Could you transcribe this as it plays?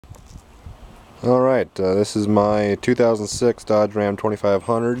Alright, this is my 2006 Dodge Ram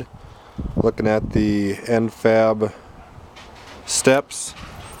 2500. Looking at the N-fab steps.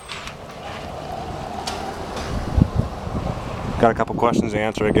 Got a couple questions to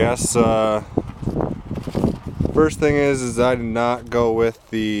answer, I guess. First thing is I did not go with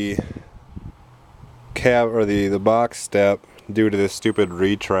the cab or the box step due to this stupid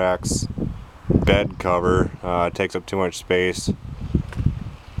retracts bed cover. It takes up too much space.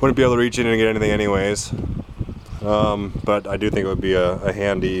 Wouldn't be able to reach in and get anything anyways, but I do think it would be a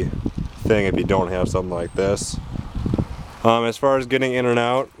handy thing if you don't have something like this. As far as getting in and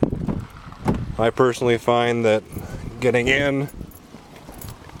out, I personally find that getting in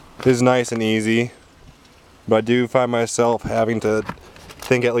is nice and easy, but I do find myself having to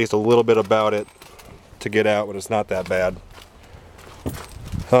think at least a little bit about it to get out when it's not that bad.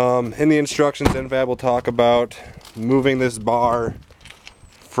 In the instructions, N-fab will talk about moving this bar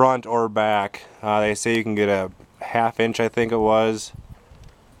front or back. They say you can get a ½ inch, I think it was,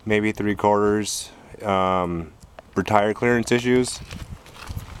 maybe 3/4, for tire clearance issues.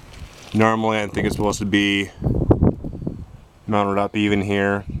 Normally I think it's supposed to be mounted up even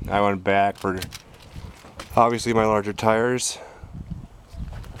here. I went back for obviously my larger tires,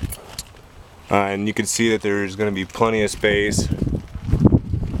 and you can see that there's going to be plenty of space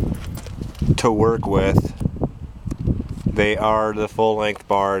to work with. They are the full length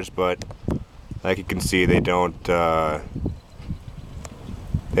bars, but like you can see, they don't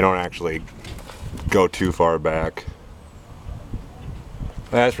actually go too far back.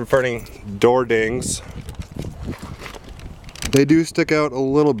 As for finding door dings, they do stick out a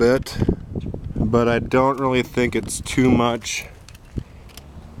little bit, but I don't really think it's too much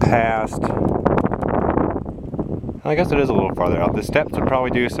past. I guess it is a little farther out. The steps would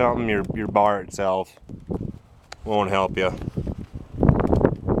probably do something. Your bar itself won't help you.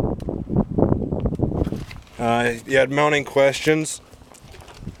 You had mounting questions.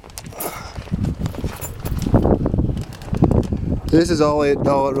 This is all it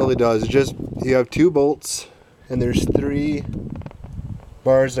really does. It's just you have 2 bolts and there's 3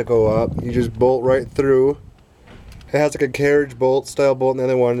 bars that go up. You just bolt right through. It has like a carriage bolt style bolt, and the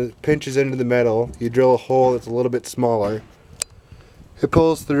other one it pinches into the metal. You drill a hole that's a little bit smaller. It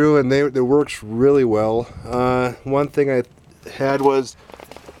pulls through, and it works really well. One thing I had was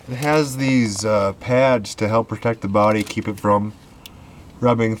it has these pads to help protect the body, keep it from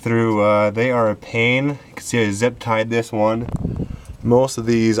rubbing through. They are a pain. You can see I zip tied this one. Most of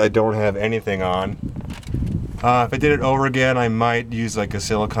these I don't have anything on. If I did it over again, I might use like a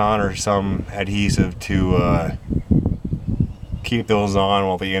silicone or some adhesive to keep those on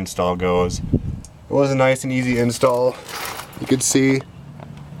while the install goes. It was a nice and easy install. You can see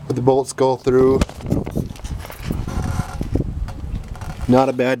where the bolts go through. Not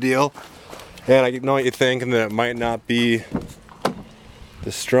a bad deal. And I know what you're thinking, that it might not be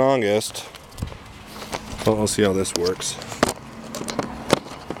the strongest. Well, we'll see how this works.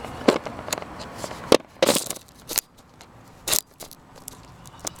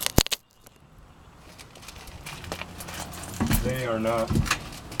 They are not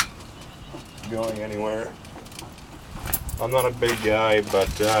going anywhere. I'm not a big guy, but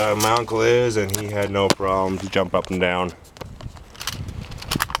my uncle is, and he had no problem to jump up and down.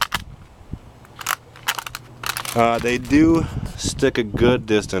 They do stick a good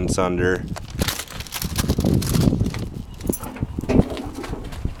distance under.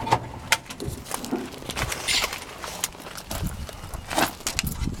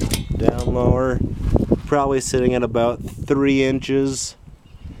 Down lower, probably sitting at about 3 inches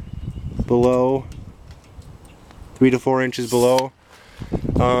below, 3 to 4 inches below.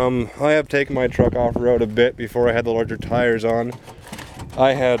 I have taken my truck off-road a bit before I had the larger tires on.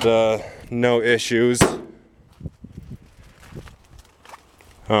 I had no issues.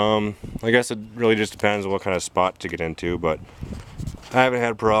 I guess it really just depends on what kind of spot to get into, but I haven't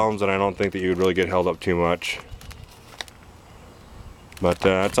had problems, and I don't think that you would really get held up too much. But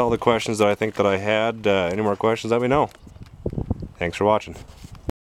that's all the questions that I think that I had. Any more questions, let me know. Thanks for watching.